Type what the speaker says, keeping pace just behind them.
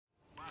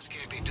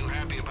Can't be too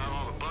happy about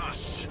all the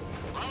busts.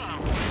 I'm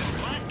pointing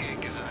black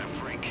ink, isn't a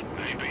freak?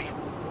 Maybe.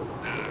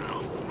 I don't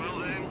know. Well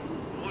then,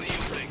 what do you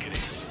think it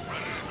is?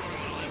 Running a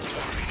criminal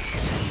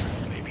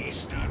empire. Maybe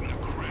he's starting to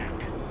crack.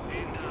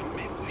 And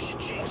maybe we should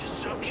change the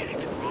subject.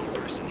 The wrong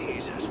person to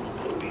use us will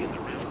both be in the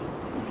river.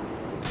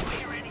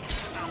 Hear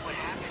anything about what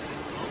happened?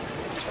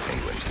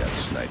 Penguin's got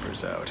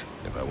snipers out.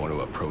 If I want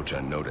to approach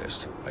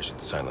unnoticed, I should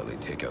silently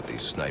take out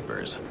these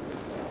snipers.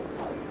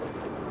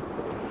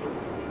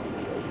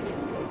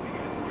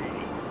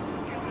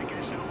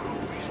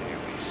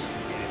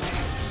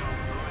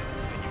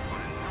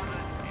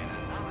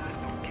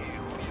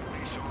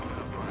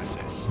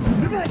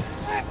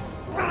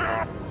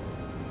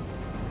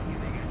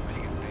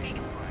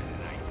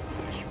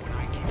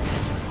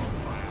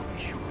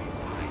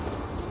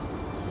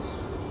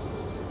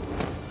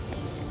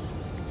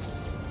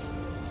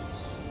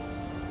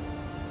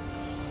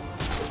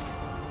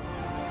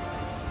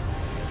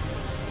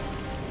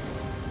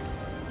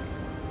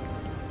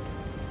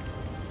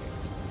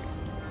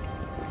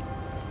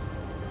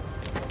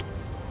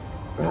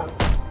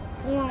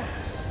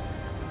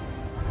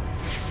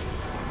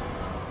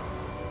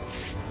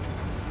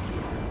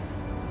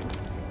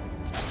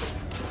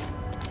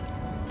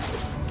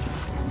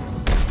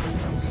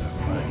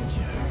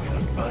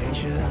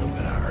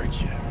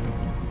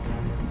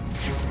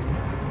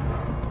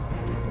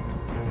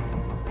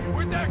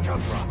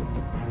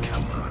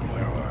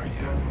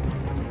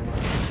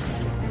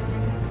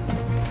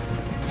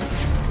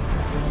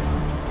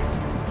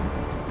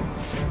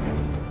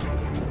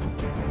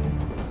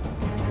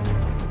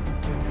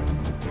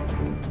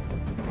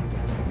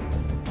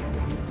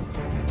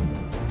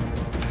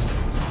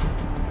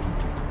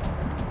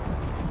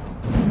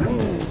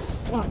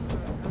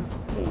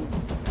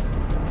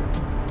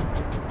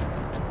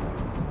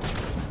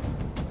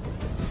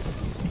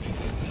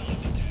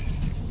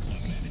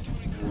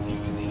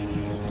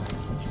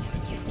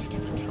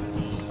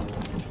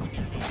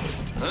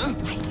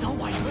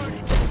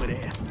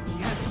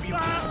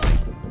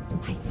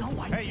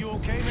 Hey, you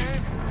okay,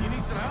 man? You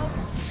need some help?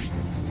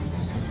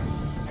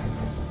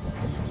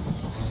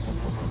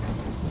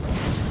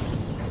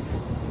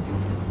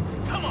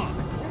 Come on!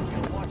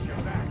 Watch your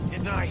back,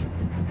 didn't I?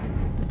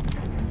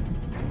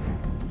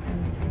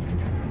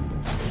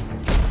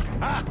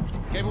 Ah!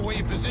 Gave away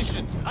your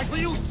position. Will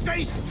you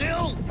stay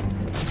still?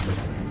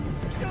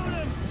 Shoot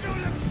him! Shoot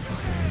him!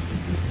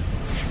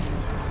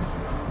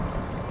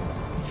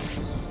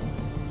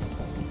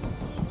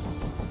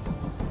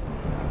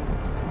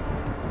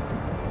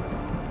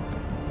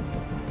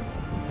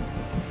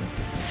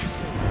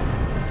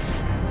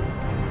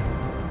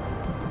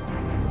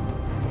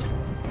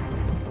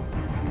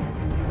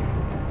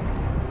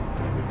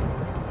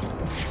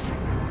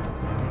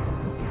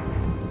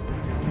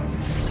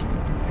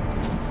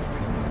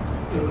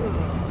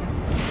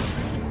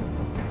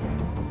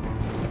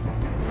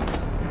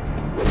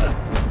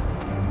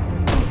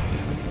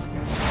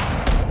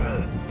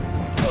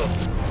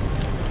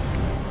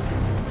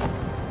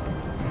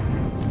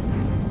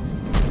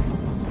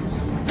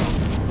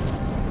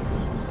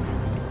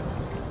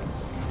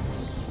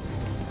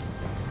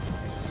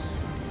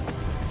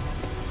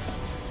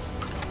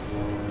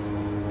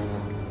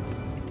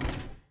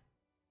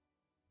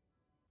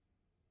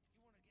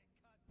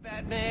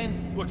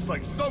 Batman? Looks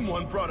like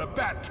someone brought a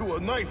bat to a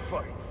knife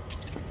fight.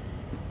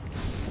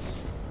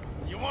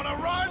 You wanna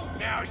run?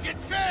 Now's your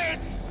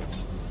chance!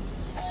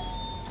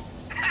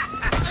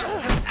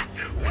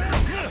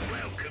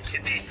 Welcome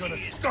to this. Gonna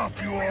stop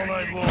you all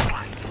night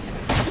long.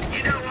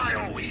 You know I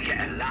always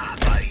get a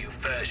laugh out of you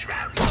first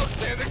round. I'll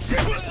stand the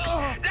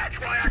chance. That's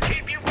why I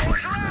keep you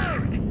boys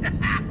round.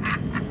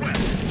 Well,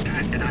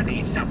 and I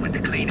need someone to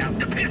clean up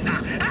the pisser.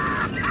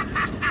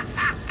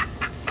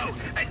 Oh,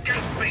 and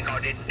don't think I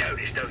didn't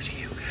notice those of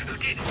you who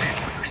didn't bet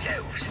for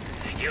yourselves.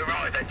 You're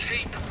either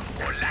cheap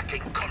or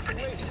lacking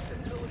confidence.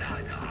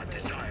 Neither are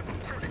desirable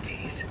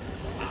qualities.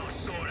 I'll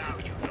sort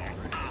out you lot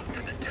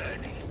after the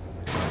tourney.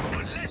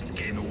 But let's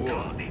get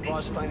started.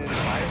 Boss finding a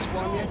bias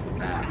one yet?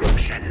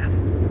 Shut up.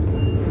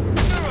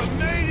 You're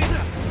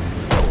amazing!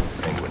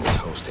 Penguin is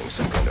hosting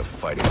some kind of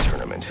fighting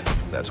tournament.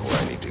 That's where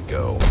I need to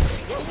go.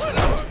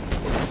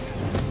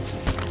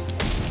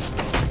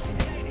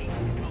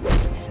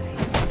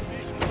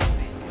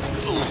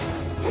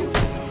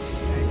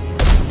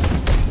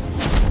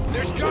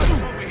 There's guns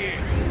over here!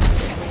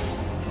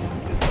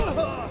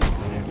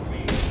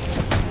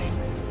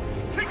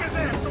 Kick his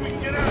ass so we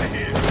can get out of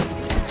here!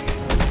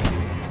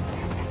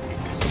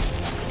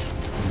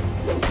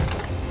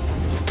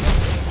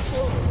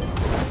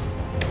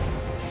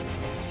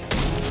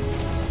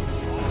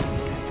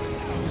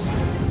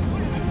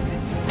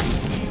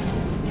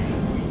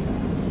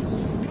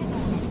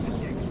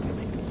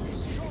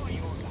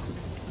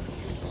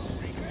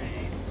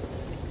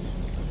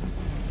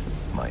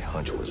 My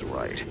hunch was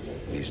right.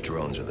 These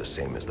drones are the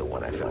same as the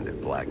one I found at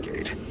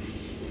Blackgate.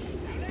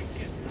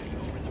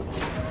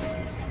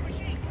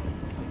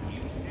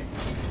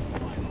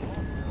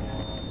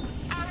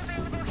 All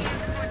available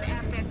transport to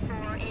Aspect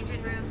 4,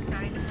 engine room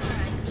starting to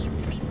flood, needs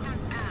to be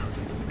pumped out.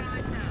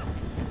 Prime now.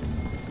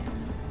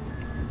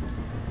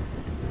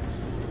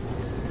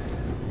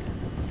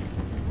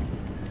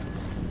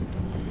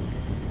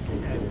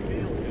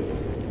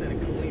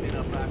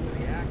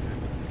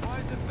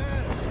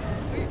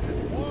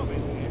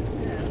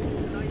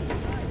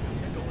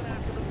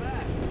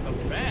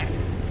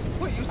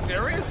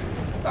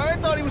 I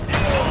thought he was... Hey,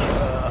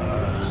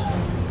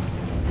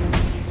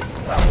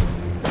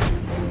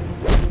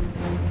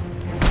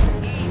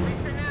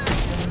 listen up.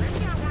 Let's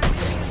get one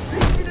thing.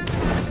 Listen on the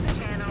bottom of the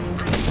channel.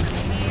 I can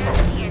prepare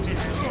the engine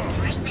room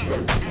right now.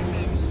 And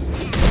then...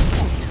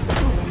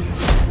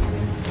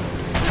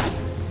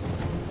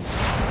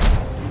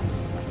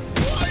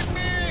 Why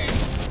me?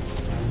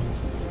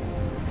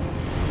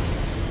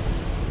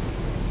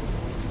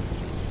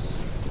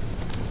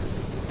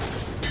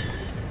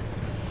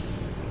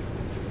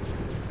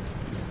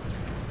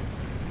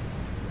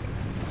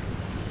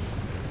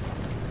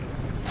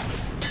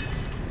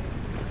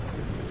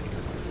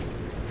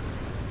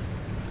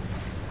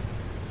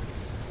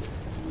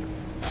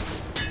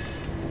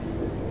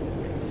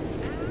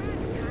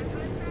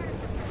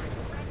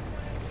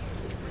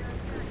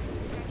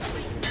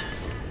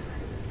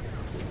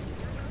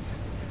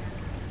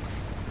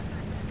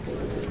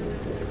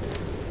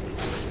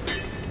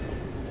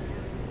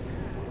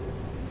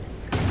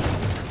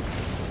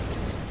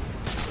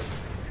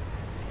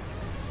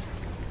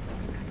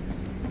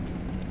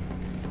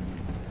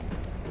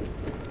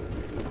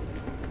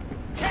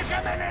 Kick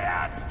him in the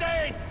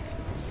abstains!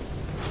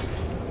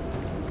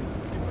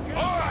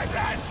 Alright,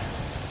 lads.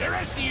 The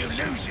rest of you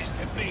losers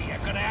to be are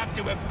gonna have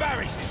to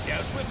embarrass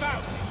yourselves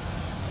without me.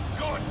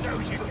 God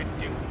knows you can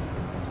do it.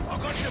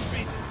 I've got some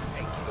business to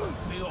take care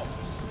of in the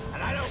office,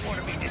 and I don't want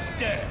to be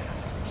disturbed.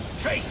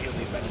 Tracy will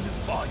be ready to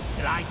fight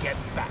till I get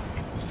back.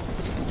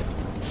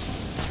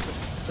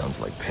 Sounds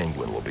like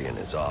Penguin will be in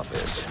his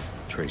office.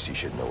 Tracy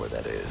should know where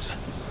that is.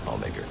 I'll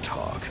make her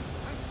talk.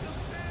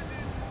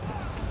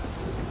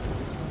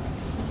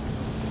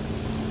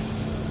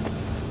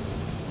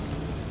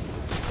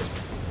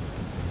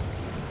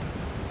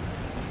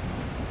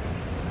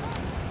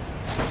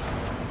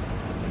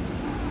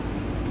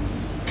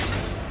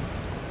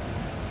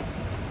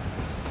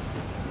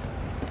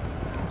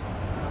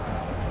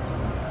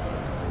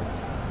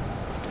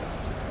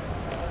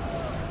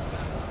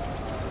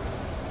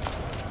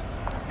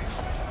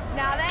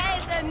 Now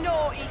there's a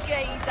naughty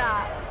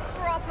geezer.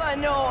 Proper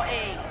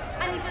naughty.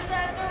 And he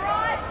deserves a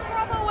right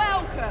proper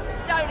welcome,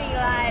 don't he,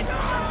 lads?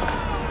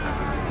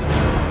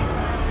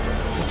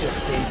 You just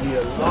saved me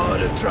a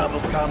lot of trouble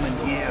coming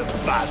here,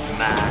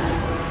 Batman.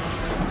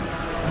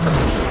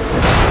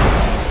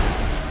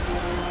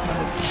 I'm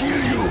gonna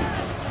kill you.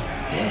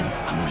 Then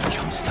I'm gonna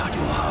jumpstart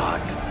your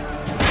heart.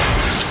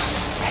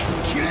 And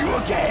kill you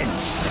again.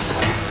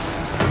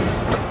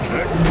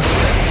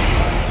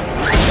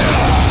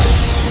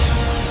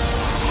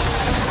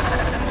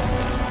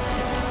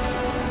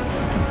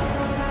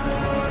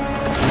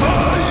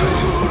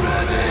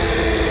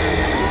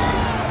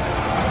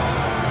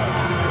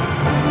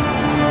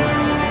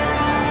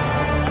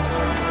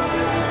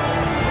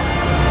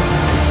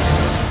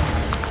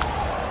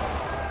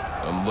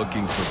 I'm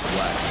looking for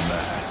Black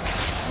Mask.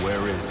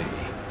 Where is he?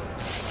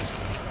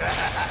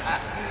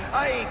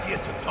 I ain't here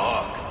to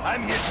talk.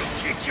 I'm here to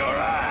kick your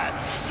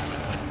ass.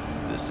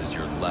 This is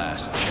your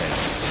last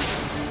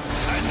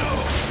chance. I know.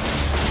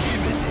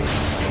 Even this.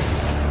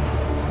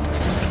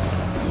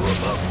 You're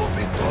about to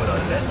be taught a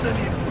lesson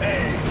in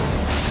pain.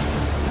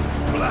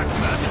 Black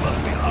Mask must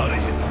be out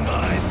of his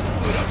mind.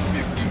 Put up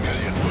 50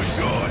 million for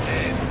your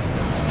head.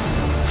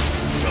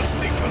 Just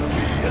think of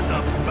me as a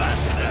bat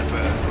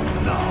snapper.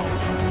 Now,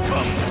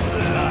 come to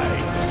the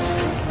light.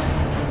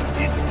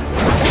 This...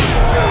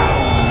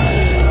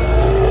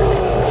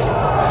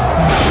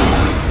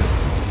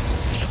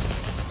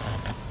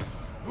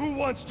 Who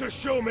wants to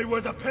show me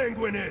where the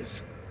Penguin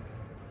is?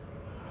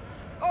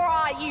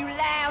 Alright, you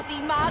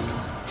lousy mugs.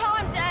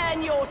 Time to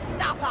earn your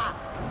supper.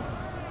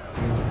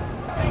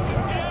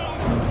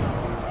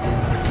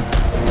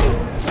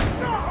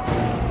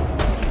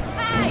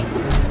 Hey,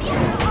 you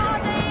have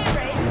hard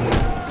hearing.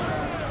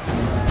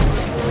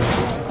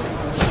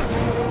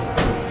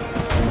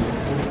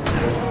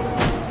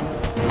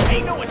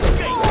 Ain't no escape!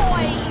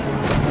 Boys,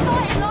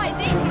 fighting like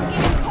this is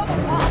giving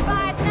Cobblepot a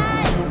bad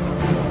name.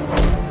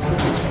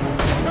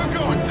 We're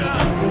going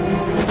down.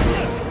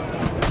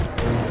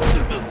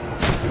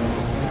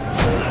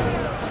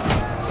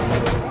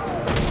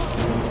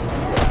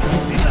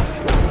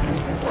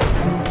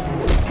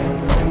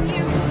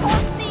 You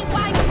foxy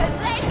wankers,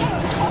 let get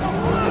to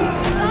Cobblepot.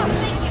 Last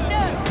thing you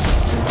do.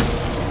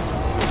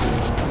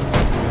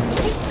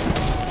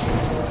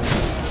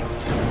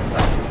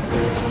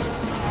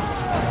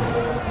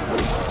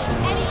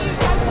 Any of you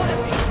don't want a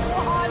piece of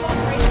what I'm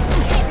offering,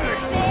 get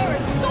through there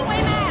and sort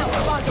him out,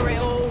 bugger it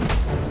all.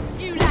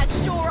 You lads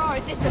sure are a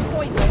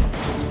disappointment.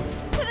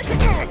 To the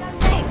casino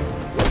then.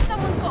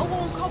 Someone's got to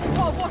warn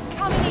Cobblepot what's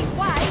coming his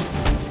way.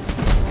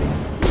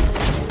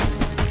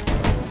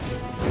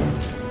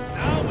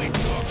 Now we're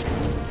talking.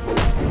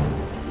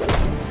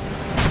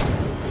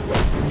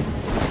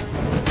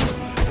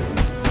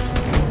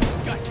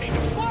 Guy came to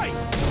fight!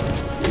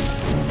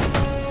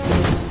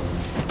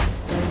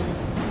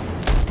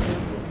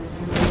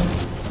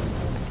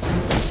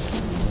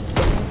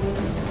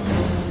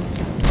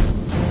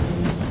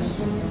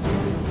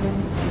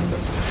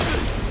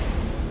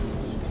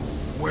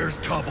 Where's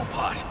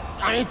Cobblepot?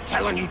 I ain't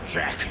telling you,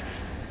 Jack.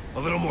 A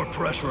little more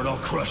pressure and I'll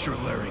crush your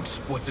larynx.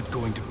 What's it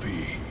going to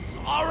be?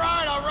 All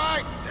right, all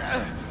right.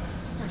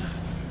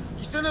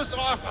 He's in his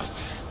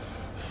office.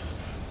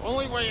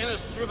 Only way in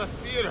is through the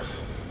theater,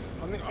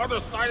 on the other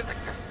side of the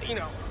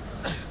casino.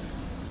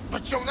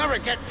 But you'll never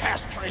get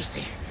past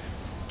Tracy.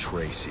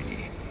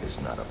 Tracy is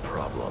not a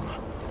problem.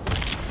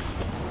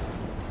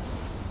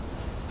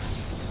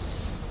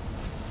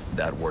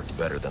 That worked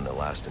better than the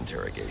last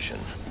interrogation.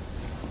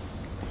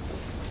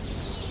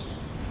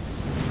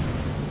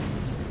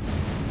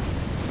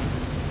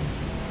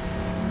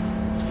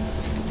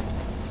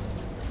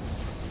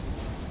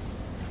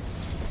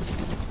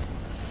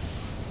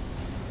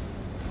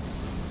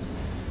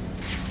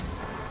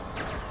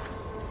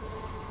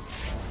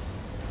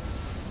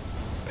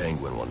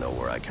 Penguin will know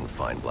where I can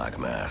find Black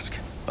Mask.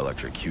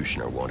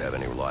 Electrocutioner won't have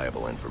any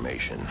reliable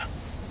information.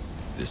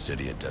 This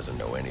idiot doesn't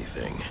know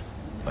anything.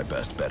 My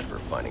best bet for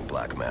finding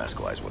Black Mask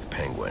lies with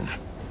Penguin.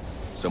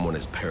 Someone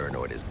as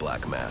paranoid as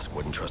Black Mask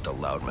wouldn't trust a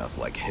loudmouth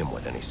like him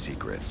with any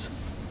secrets.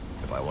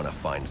 If I want to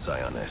find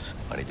Sionis,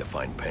 I need to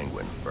find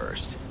Penguin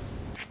first.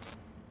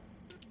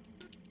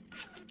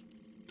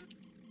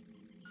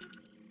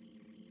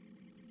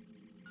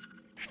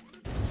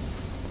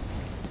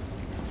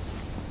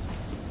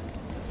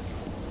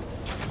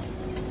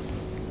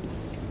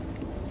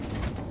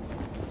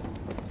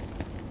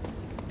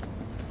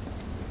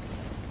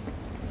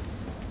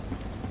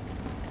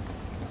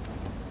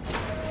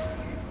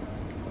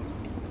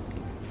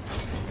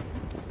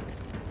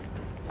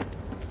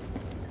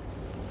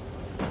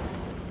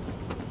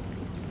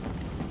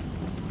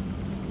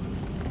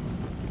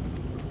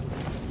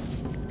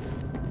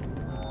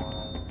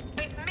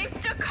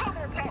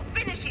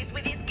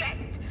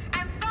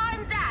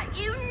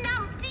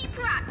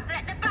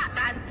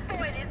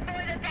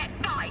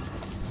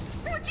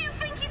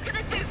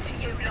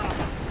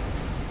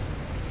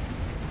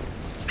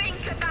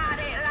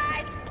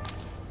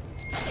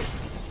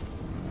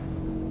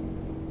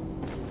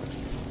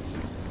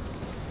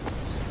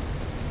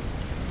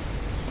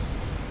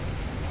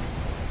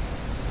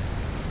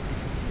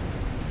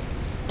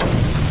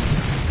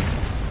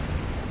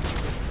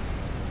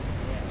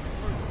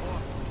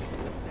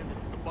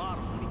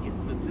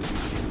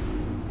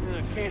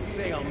 Can't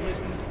say I'll miss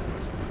it.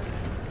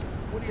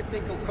 What do you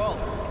think he'll call it?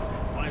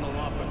 Final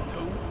offer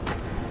 2?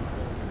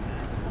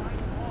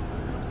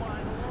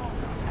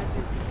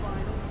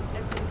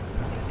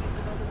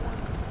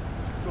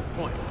 Good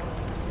point.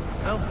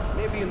 Well,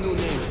 maybe a new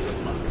name for the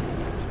month.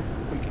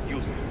 We could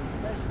use it.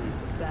 Especially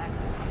the back.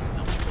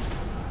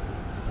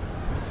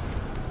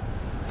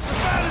 The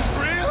bat is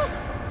real?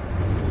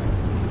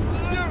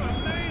 You're a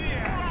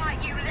maniac! Alright,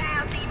 you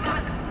lousy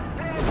mug!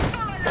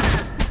 Follow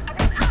her! I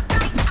want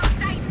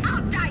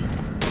update!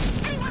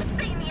 Anyone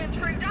seen the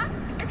intruder?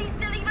 Is he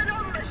still even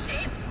on the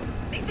ship?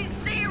 This is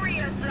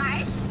serious,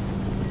 lad!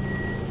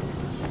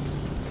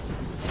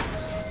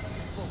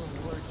 Full of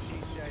words, she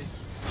says.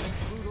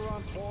 Intruder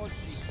on board,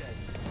 she says.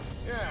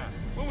 Yeah.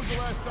 When was the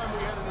last time we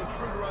had an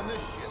intruder on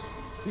this ship?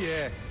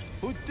 Yeah,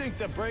 who'd think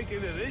to break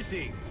into this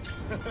heat?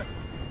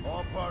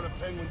 All part of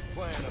Penguin's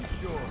plan, I'm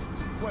sure.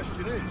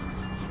 Question is,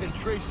 can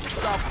Tracy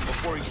stop him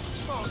before he...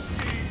 Oh,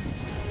 jeez!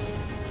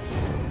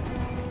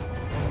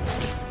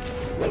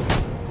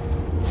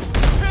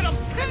 Hit him!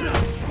 Hit him!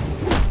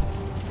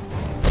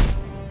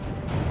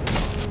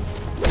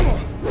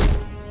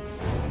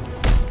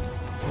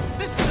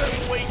 This is what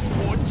I'm waiting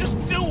for. Just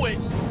do it!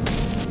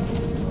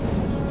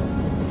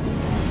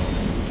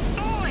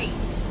 Boy!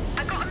 I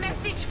got a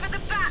message for the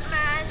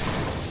Batman.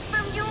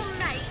 From your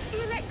mate, the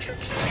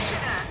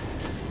electrocutioner.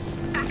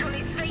 Back on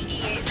his feet he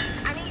is,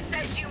 and he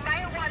says you may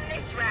have won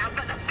this round,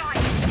 but the fight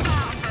is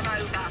far from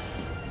over.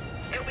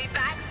 He'll be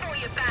back for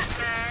you,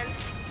 Batman.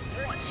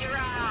 Watch your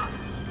ass.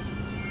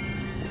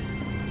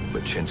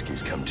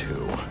 Baczynski's come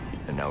too,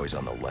 and now he's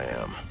on the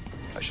lam.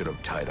 I should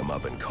have tied him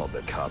up and called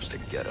the cops to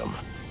get him.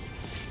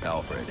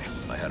 Alfred,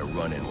 I had a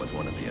run-in with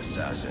one of the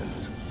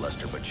assassins,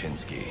 Lester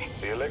Baczynski.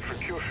 The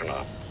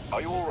electrocutioner.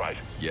 Are you all right?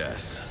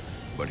 Yes,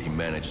 but he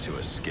managed to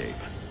escape.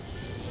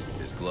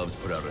 His gloves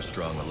put out a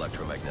strong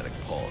electromagnetic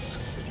pulse.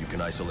 If you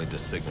can isolate the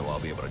signal, I'll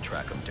be able to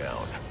track him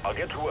down. I'll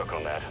get to work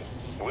on that.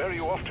 Where are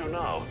you off to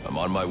now? I'm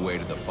on my way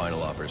to the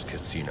Final Offers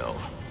casino.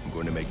 I'm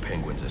going to make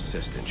Penguin's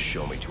assistant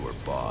show me to her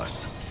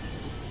boss.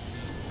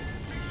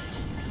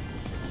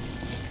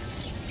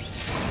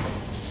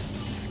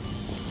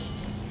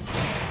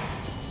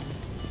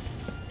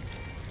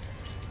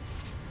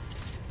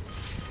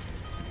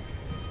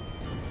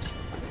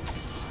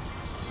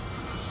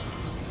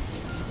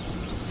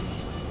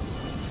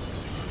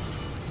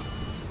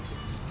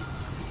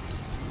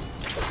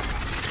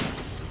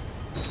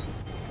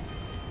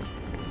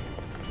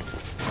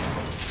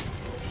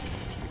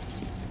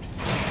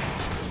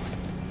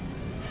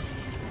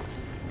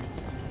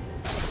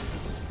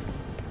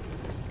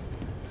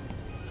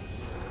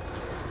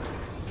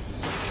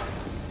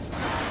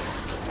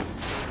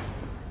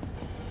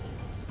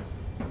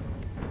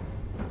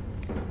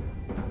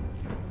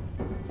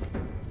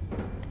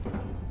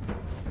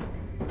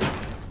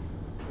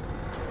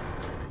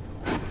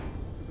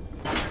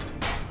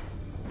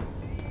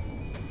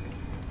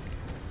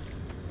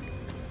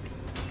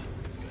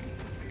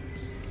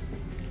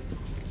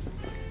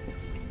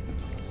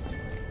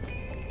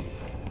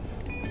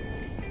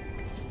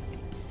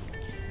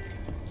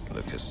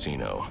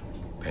 casino.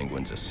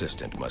 Penguin's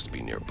assistant must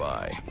be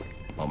nearby.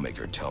 I'll make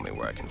her tell me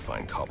where I can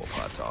find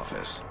Cobblepot's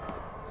office.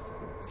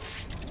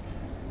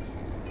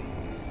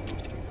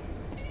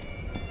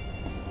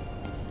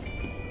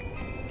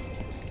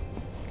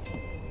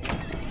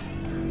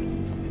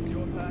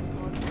 Your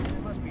passport?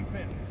 Must be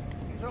Vinny's.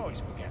 He's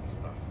always forgetting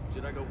stuff.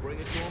 Should I go bring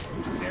it to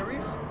him? You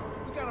serious?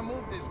 We gotta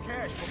move this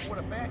cash before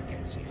the bat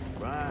gets here.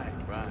 Right.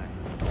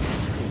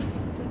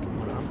 Thinking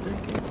what I'm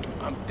thinking?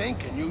 I'm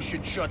thinking you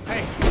should shut...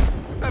 Hey!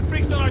 That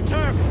freak's on our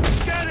turf!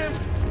 Get him!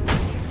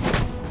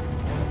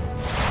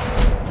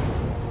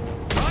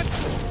 What?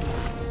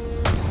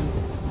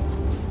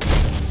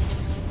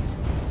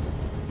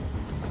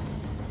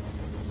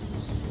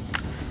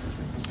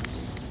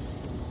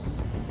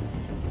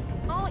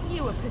 Aren't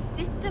you a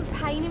persistent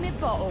pain in the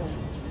bottle?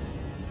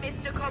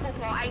 Mr.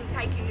 Cobblepot ain't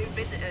taking new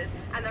visitors,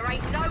 and there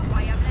ain't no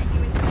way I'm letting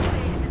you into the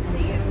theatre to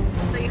see him,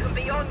 so you can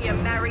be on your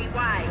merry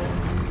way.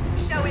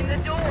 Show him the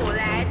door,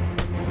 lad.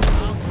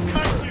 I'll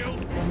cut you!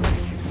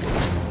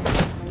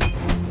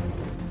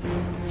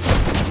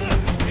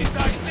 He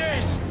does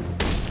this!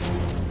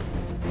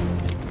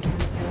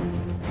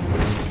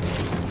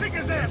 Pick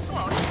his ass!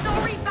 What a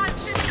sorry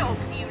bunch of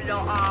dogs you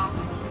lot are.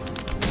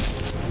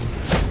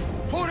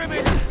 Put him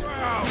in the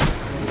ground!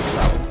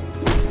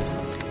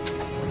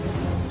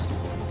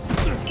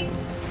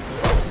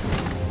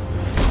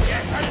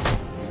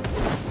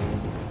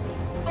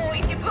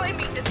 Boys, you're putting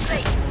me to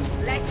sleep.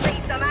 Let's see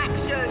some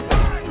action.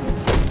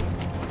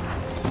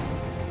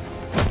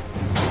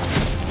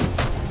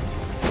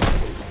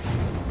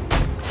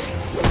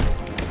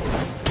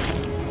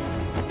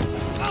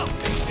 I'll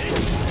take this!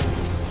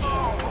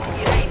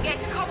 You let him get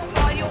to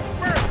Cobblepot, you're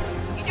through.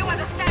 You do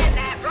understand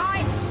that,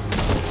 right?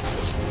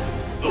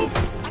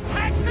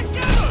 Attack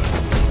together!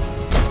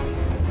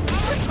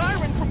 I'm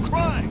retiring from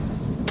crime!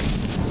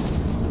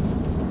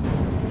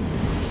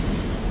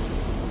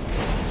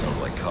 Sounds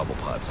like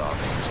Cobblepot's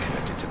office is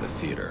connected to the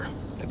theater,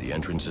 and the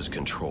entrance is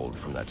controlled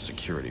from that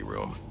security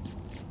room.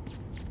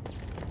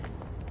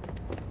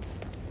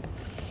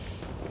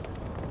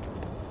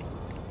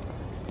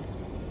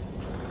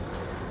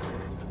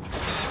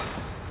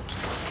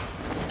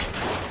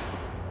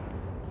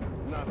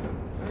 Nothing.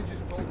 I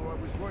just told her I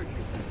was working,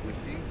 you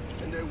see?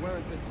 And they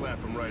weren't to clap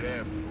him right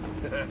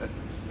after.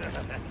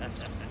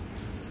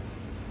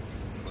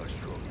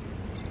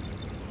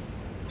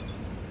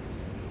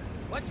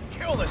 Let's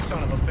kill this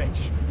son of a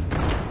bitch!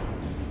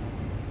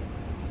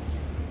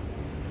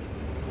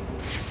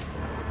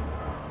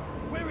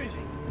 Where is he?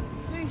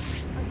 See?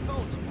 I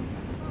told you.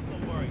 Oh,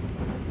 don't worry.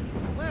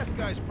 The last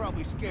guy's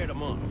probably scared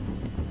him off.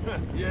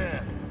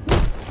 Yeah.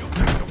 You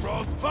got the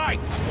wrong fight!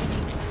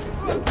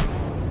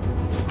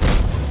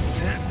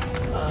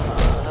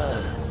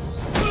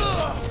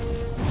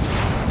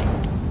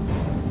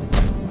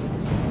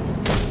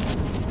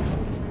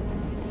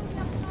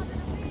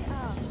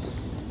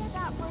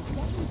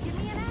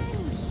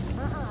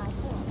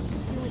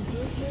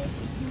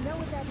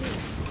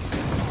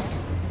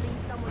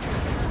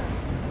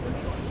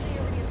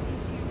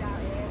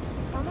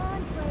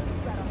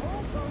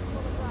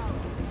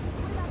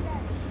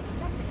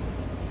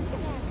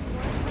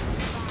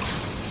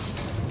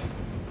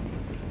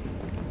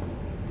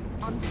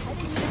 I'm telling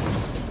you,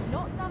 he's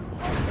not some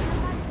person in a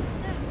fancy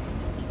suit.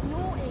 He's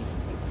naughty,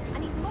 and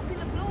he's mopping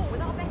the floor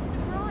with our best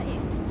of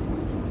writing.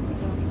 You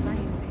don't be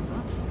saying too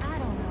much. I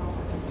don't know.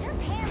 Just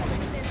handle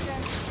it, sister.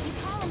 You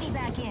calling me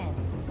back in?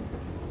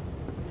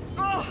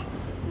 Oh,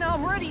 now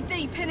I'm really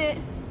deep in it.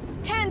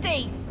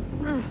 Candy!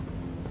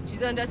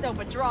 She's earned herself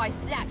a dry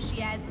slap, she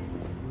has.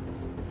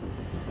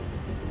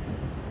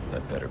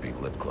 That better be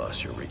lip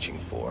gloss you're reaching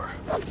for.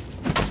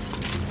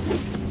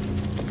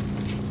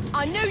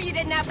 I knew you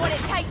didn't have what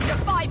it takes to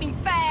fight me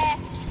fair!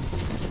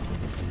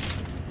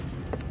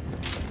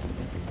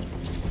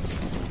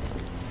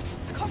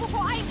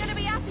 Cobblepot ain't gonna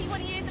be happy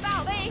when he hears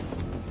about this!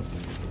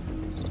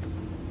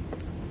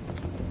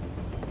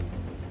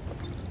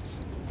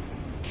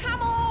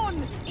 Come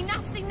on!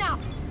 Enough's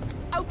enough!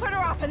 Open her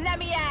up and let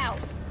me out!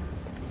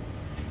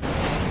 I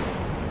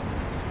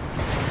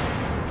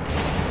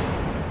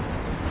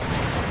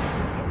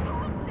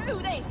can't do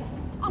this!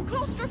 I'm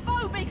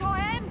claustrophobic,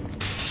 I am!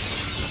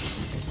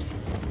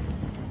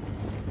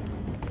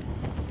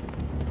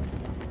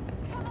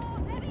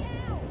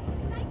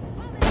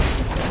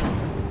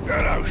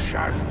 Hello,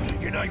 son.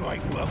 You know you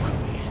ain't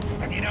welcome here.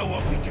 And you know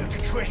what we do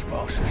to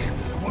trespassers?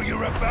 Well,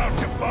 you're about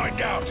to find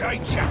out,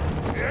 ain't ya?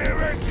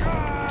 Here it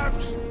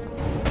comes!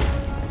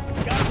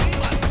 Gotta be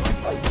like...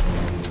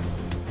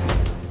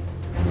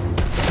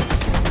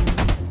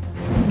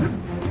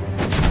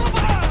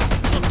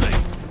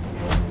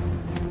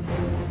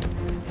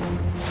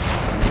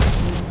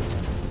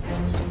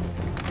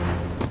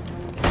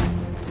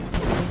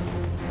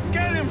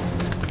 Get him!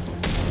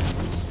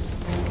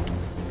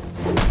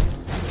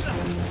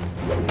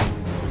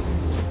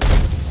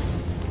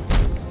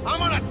 I'm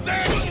gonna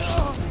dance!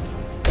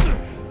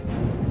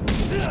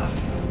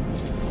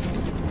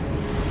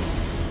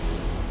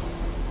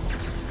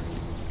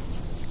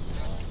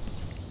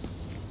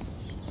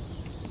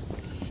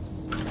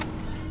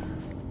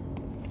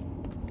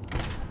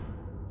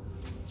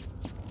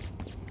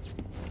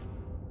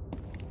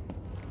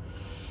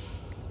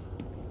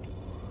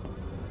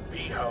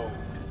 behold,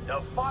 the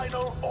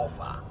final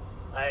offer.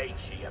 Ain't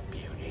she a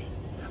beauty?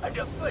 And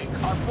to think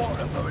I bought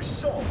her for a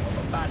song of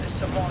a band of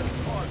Somali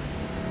pirates.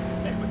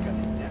 They were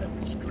gonna set her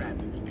for scrap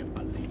if you can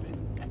believe it.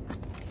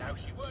 Now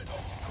she weren't on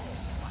the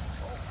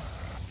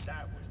course,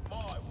 that was my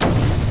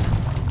work.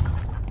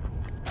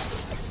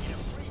 In a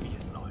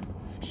previous life,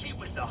 she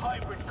was the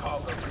hybrid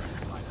cargo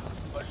translator,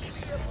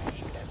 Olivia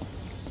B.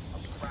 a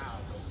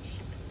proud old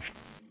shipment.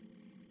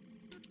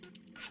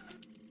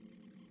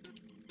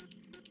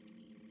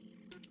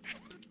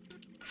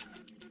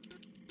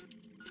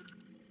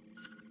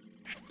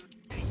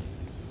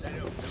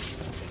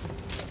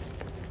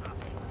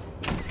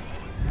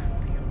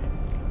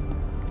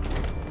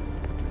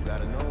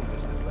 Gotta know,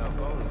 Mr.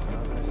 Falcone's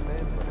not gonna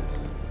stand for this.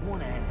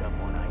 Wanna end up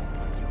on ice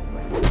like your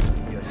friend?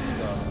 Yes,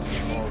 sir.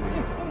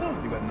 Already.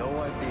 You got no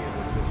idea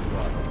what this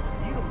brought.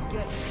 You don't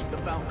get it. The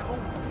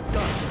Falcone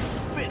done.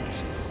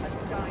 Finished. A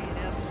dying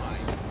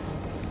empire.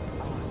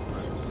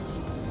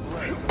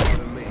 Right, what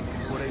me.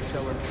 What they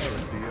telling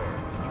Eric the Earth.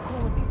 You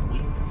calling me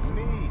weak?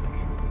 Meek.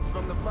 It's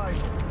from the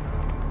Bible.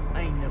 I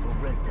ain't never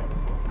read that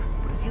book.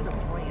 But if you're the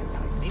playing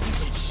type, maybe you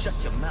should shut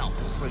your mouth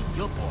and pray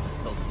your boss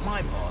tells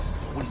my boss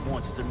what he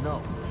wants to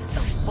know.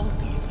 Else both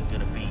of you are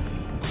gonna be,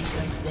 what do you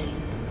guys say?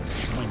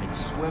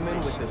 Swimming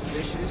with the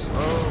fishes?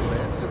 Oh,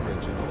 that's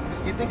original.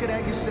 You think of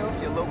that yourself,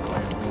 you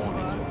low-class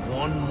moron?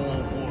 One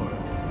more word.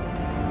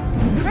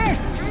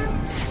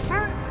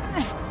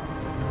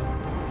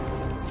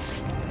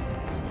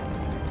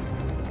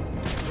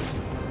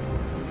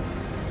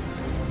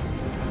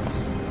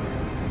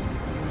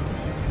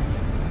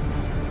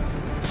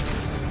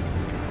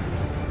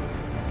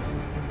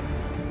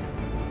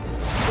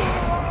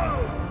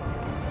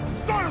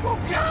 Son of a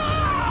bitch!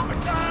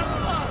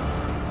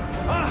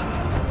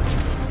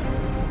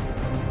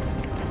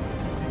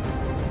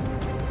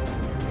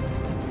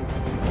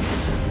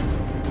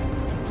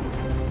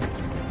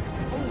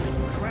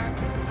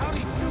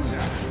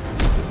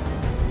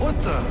 What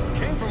the?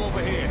 Came from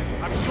over here.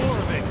 I'm sure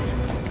of it.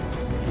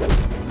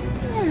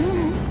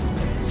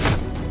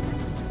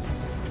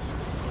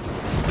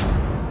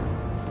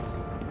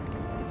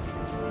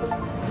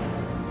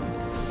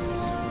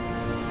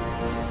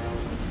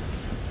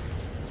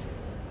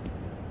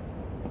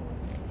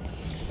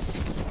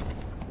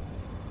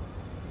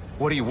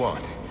 What do you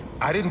want?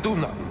 I didn't do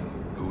nothing.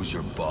 Who's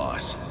your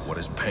boss? What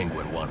does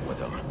Penguin want with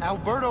him?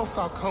 Alberto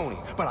Falcone,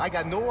 but I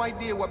got no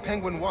idea what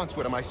Penguin wants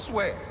with him, I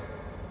swear.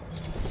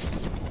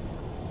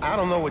 I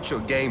don't know what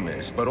your game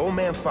is, but old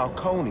man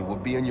Falcone will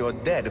be in your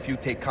debt if you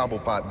take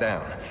Cobblepot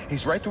down.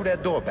 He's right through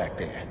that door back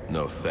there.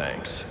 No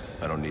thanks.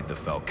 I don't need the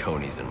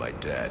Falcones in my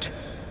debt.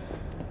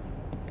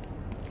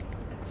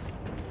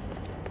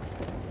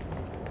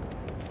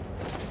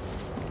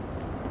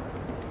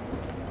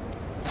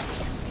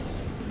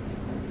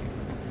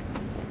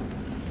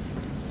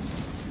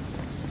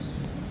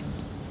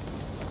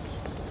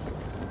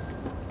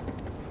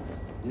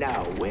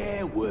 Now,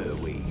 where were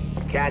we?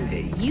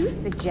 Candy? You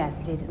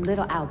suggested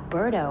little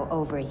Alberto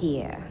over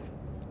here.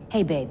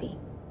 Hey, baby.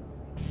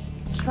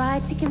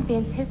 Tried to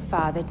convince his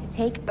father to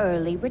take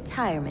early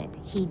retirement.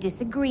 He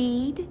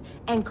disagreed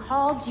and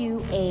called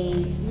you a,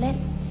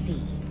 let's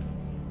see,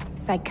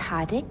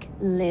 psychotic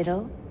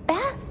little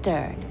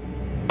bastard.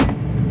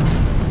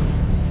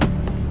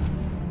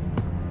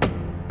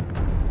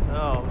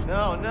 No,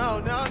 no, no,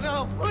 no,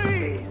 no,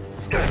 please!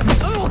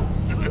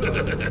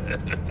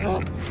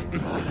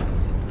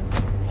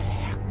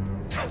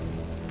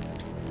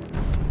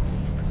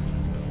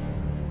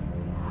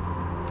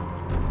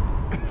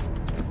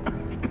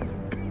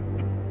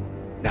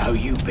 Now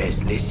you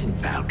best listen,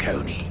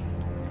 Falcone.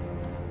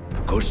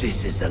 'Cause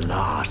this is the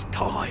last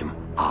time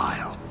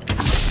I'll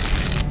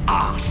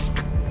ask.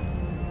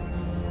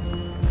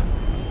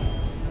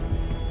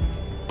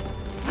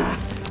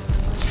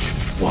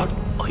 What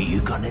are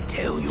you gonna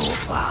tell your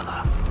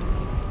father?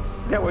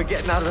 That we're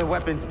getting out of the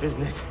weapons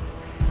business.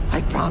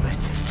 I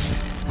promise.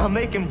 I'll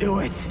make him do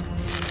it.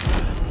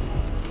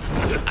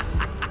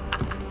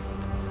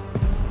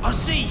 I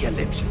see your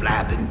lips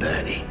flapping,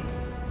 Bernie.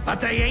 But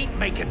they ain't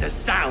making the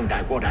sound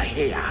I want to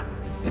hear.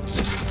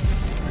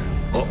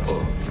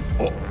 Uh-oh.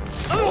 Oh.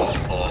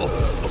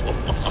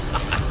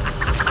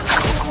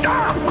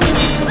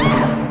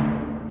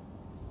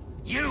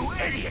 You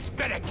idiots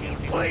better kill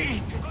me.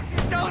 Please,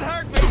 don't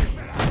hurt me.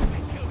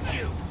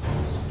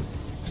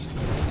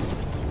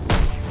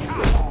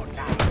 Come on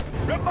now.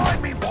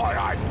 Remind me why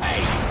I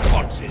pay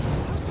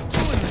ponces.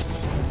 Doing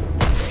this.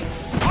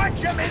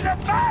 Punch him in the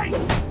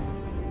face!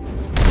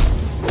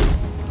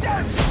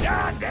 Don't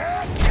stand there!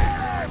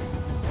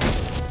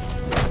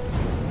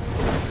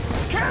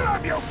 Kill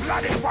him, you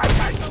bloody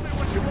wankers! Tell me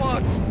what you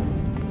want.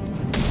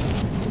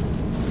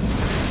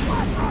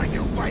 What are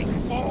you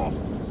waiting for?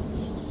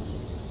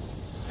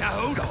 Now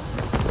hold on.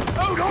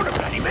 Hold on a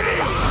bloody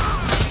minute!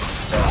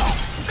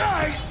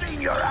 I seen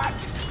your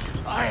act!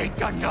 I ain't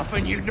done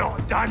nothing you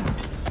not done!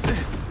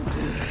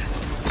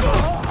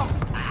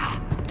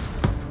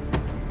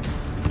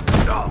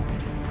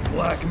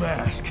 Black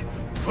Mask.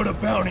 Put a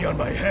bounty on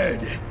my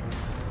head.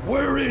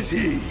 Where is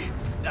he?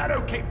 I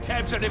don't keep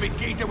tabs on every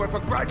geezer with a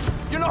grudge.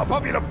 You're not a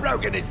popular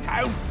bloke in this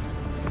town.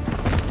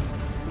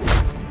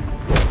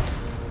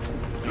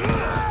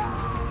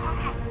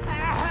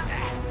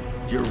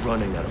 You're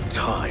running out of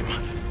time.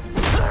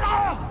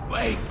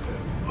 Wait.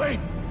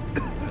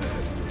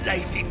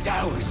 Lacey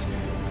Towers.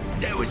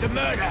 There was a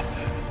murder.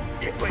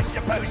 It was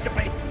supposed to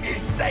be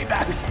his safe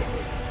house.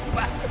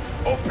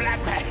 Or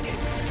Black Man.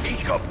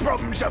 He's got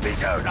problems of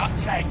his own, I'd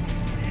say.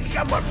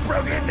 Someone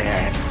broke in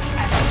there.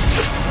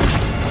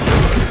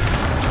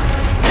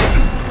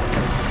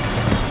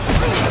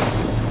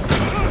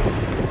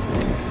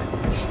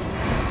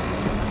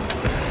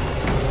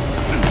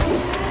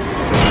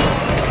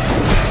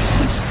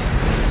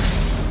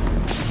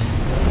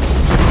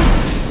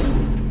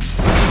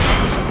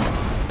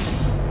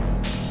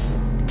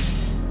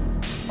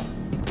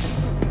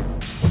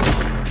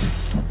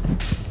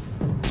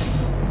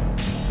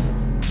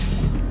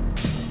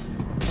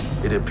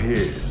 It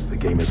appears the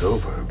game is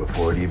over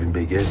before it even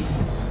begins.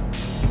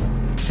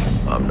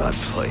 I'm not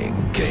playing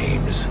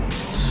games,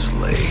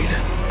 Slade.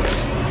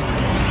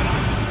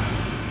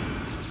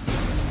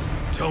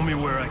 Tell me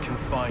where I can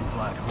find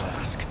Black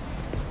Mask.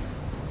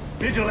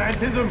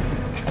 Vigilantism?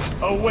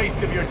 A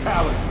waste of your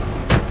talent.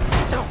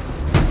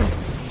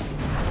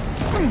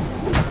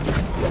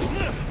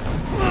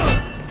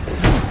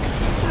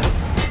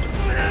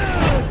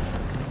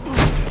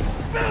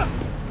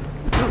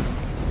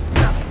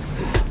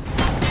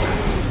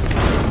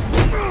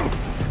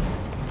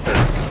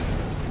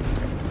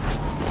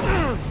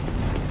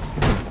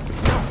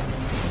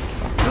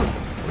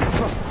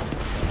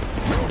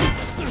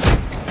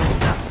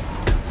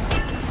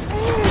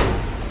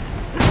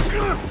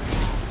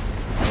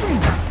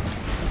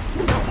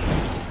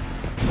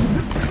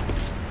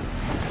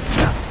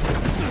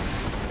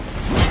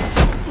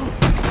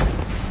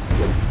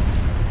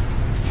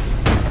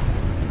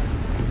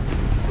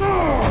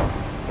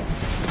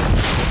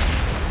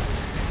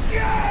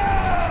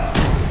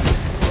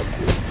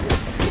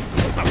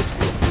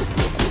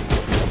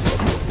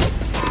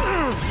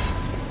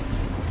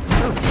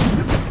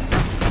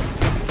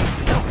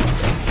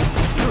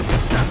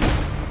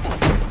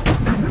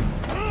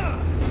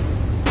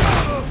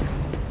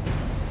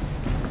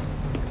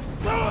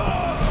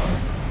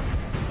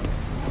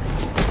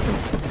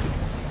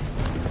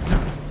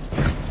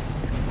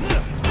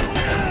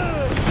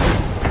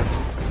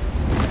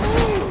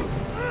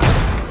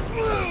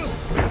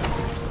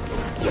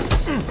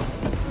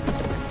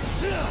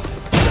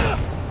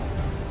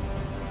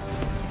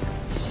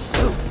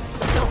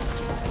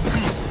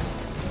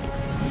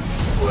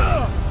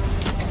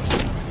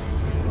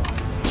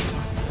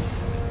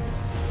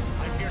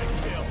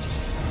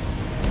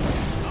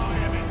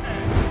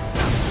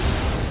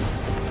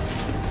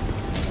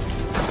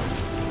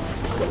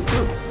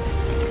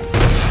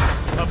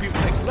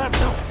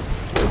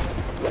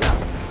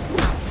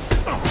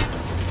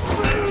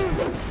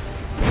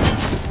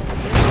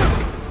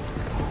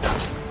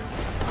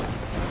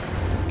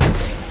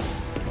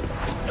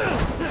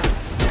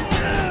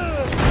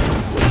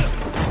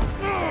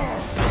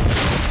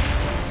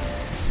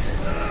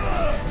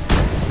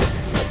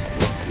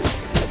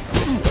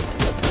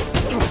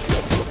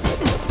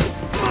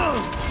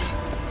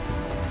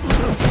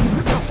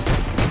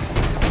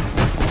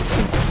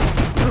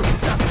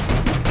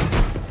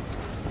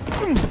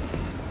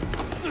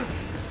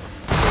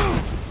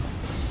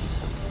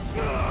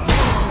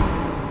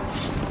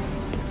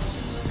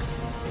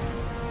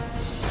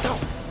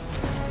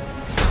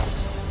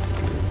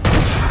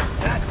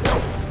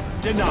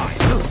 Denied.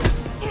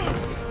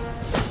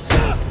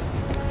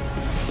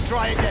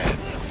 Try again.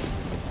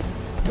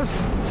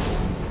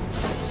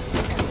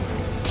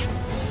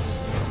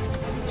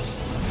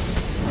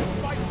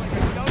 Fight like a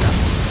gun.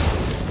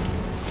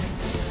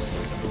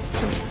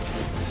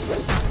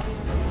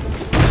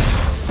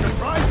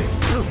 Surprising.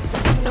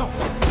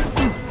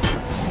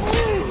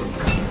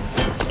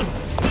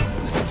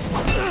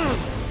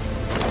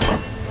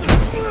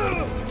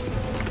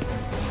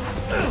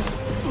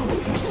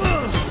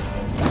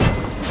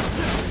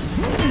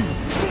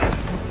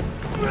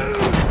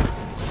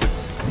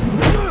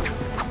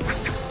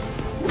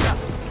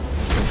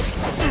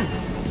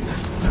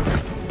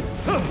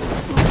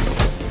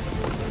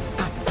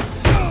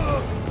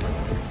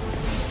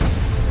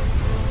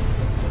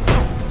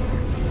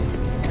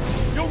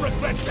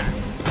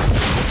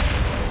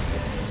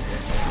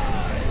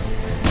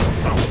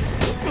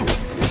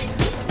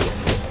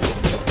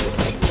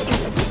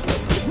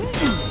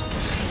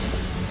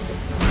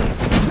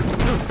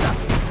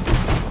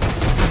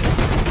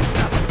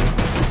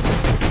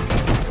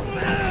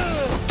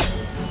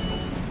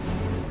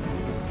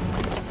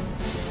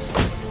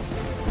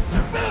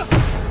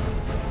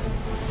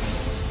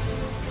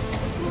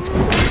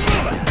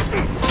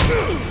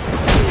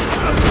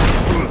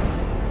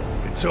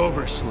 It's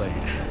over, Slade.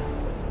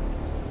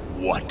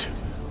 What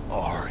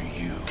are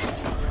you?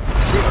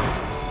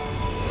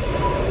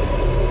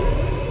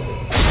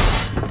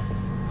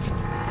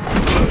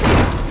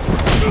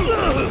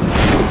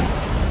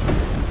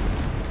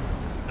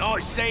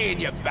 Nice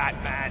seeing you,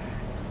 Batman.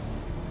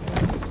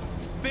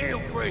 Feel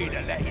free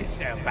to let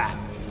yourself out.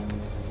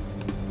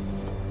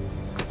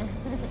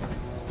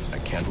 I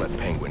can't let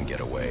Penguin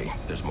get away.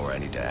 There's more I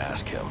need to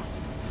ask him.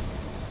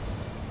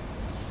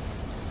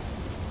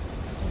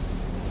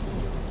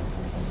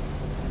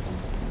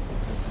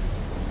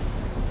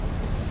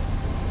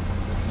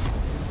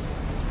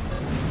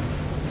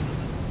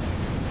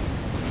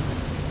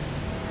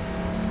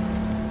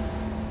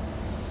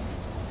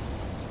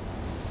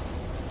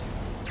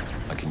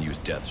 I can use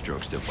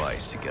Deathstroke's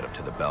device to get up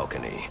to the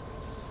balcony.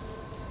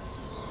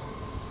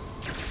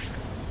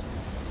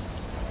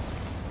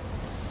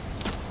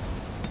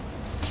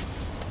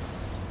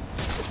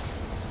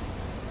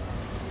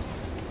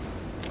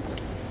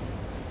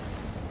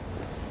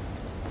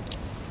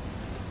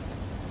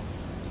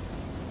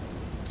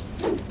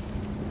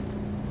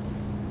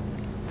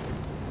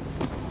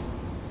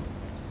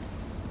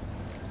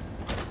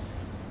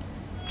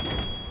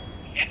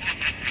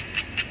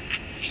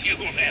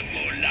 You'll have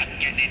more luck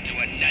getting into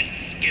a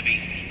nun's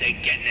skivvies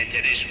than getting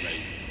into this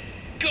room.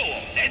 Go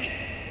on then,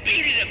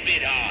 beat it a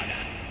bit harder.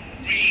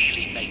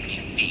 Really make me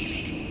feel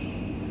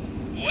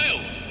it. Well,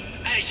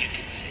 as you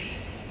can see,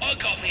 I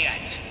got me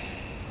answer.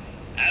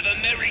 Have a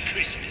Merry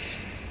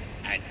Christmas,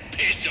 and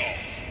piss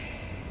off.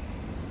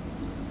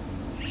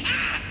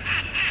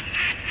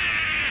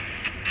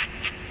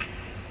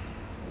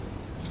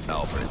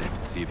 Alfred,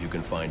 see if you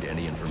can find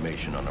any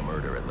information on a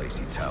murder at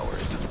Lacey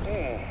Towers.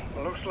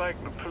 Looks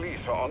like the police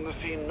are on the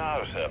scene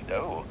now, sir.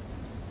 Oh,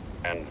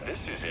 and this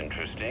is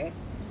interesting.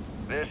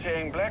 They're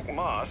saying Black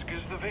Mask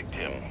is the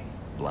victim.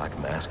 Black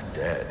Mask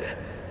dead.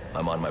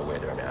 I'm on my way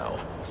there now.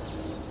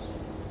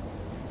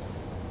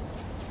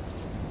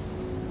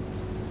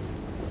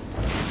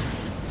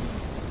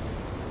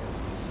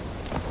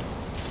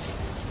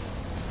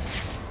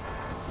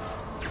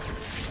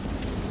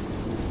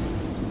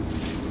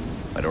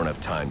 I don't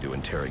have time to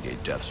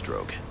interrogate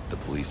Deathstroke. The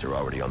police are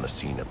already on the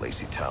scene at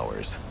Lacey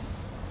Towers.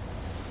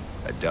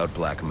 I doubt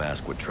Black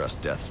Mask would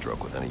trust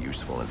Deathstroke with any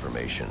useful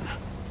information.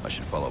 I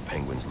should follow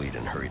Penguin's lead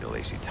and hurry to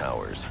Lacey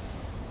Towers.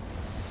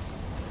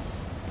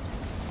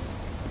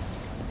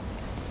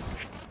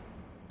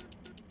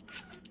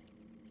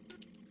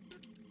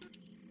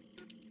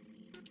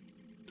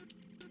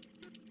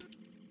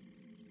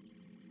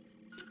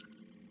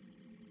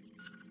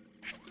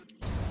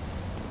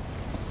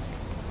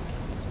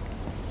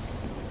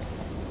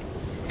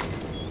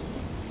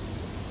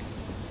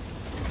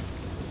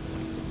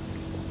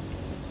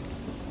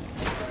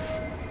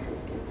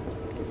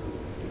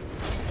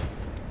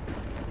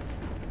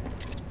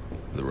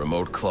 The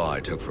remote claw I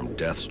took from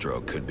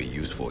Deathstroke could be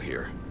useful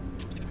here.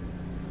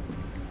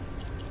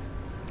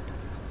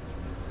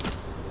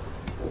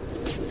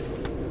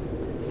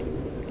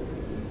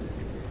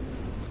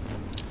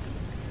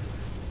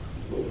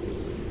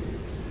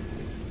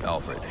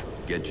 Alfred,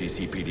 get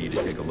GCPD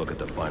to take a look at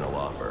the final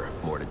offer.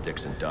 More to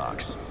Dixon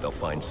Docks. They'll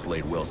find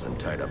Slade Wilson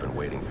tied up and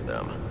waiting for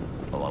them,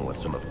 along with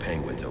some of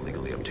Penguin's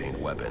illegally obtained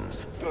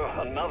weapons.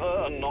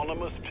 Another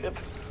anonymous tip?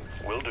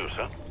 Will do,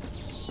 sir.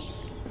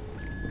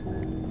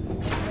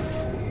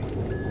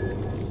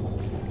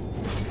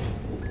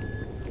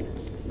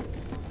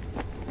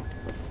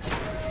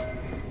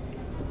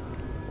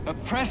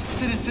 Oppressed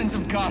citizens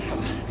of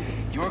Gotham,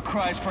 your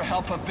cries for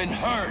help have been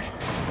heard.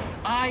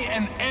 I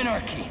am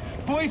Anarchy,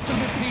 voice of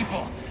the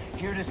people,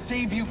 here to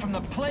save you from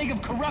the plague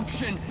of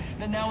corruption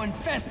that now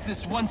infests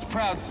this once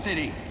proud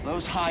city.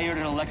 Those hired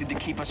and elected to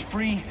keep us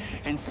free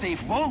and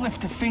safe won't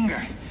lift a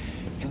finger.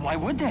 And why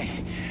would they?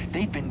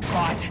 They've been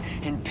bought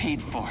and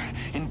paid for,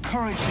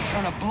 encouraged to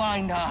turn a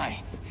blind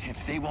eye.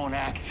 If they won't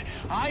act,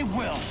 I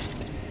will.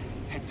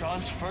 At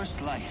dawn's first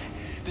light,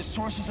 the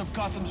sources of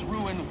Gotham's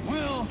ruin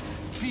will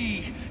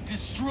be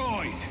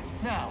destroyed.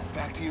 Now,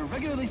 back to your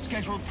regularly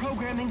scheduled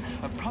programming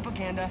of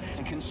propaganda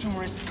and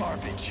consumerist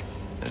garbage.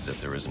 As if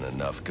there isn't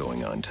enough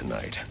going on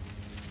tonight.